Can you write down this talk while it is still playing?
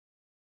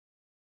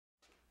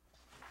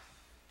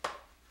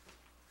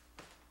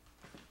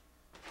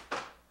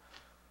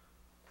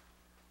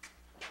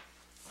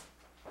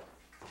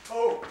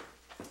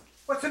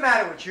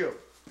matter with you?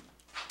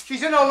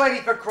 She's an old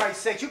lady, for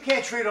Christ's sake. You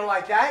can't treat her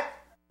like that.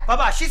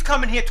 Baba, she's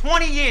coming here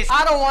 20 years.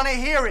 I don't want to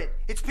hear it.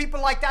 It's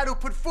people like that who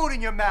put food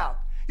in your mouth.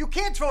 You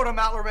can't throw them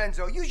out,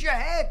 Lorenzo. Use your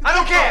head. I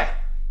don't care.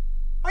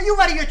 Are you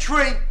out of your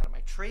tree? Out of my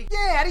tree?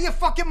 Yeah, out of your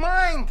fucking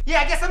mind.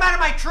 Yeah, I guess I'm out of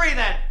my tree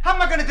then. How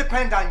am I going to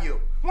depend on you?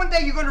 One day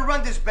you're going to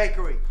run this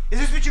bakery. Is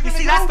this what you're going to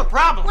do? See, that's the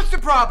problem. What's the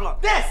problem?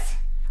 This!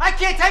 I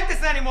can't take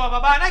this anymore,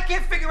 Baba, and I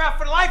can't figure out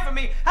for the life of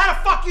me how the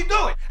fuck you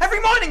do it. Every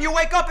morning you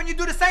wake up and you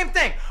do the same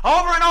thing,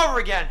 over and over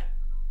again.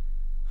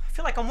 I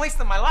feel like I'm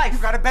wasting my life. You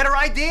got a better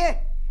idea?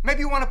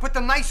 Maybe you want to put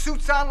the nice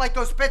suits on like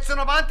those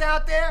Petsonovante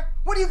out there?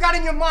 What do you got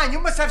in your mind? You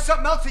must have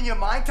something else in your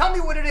mind. Tell me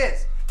what it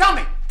is. Tell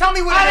me what it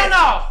is. I don't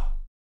know.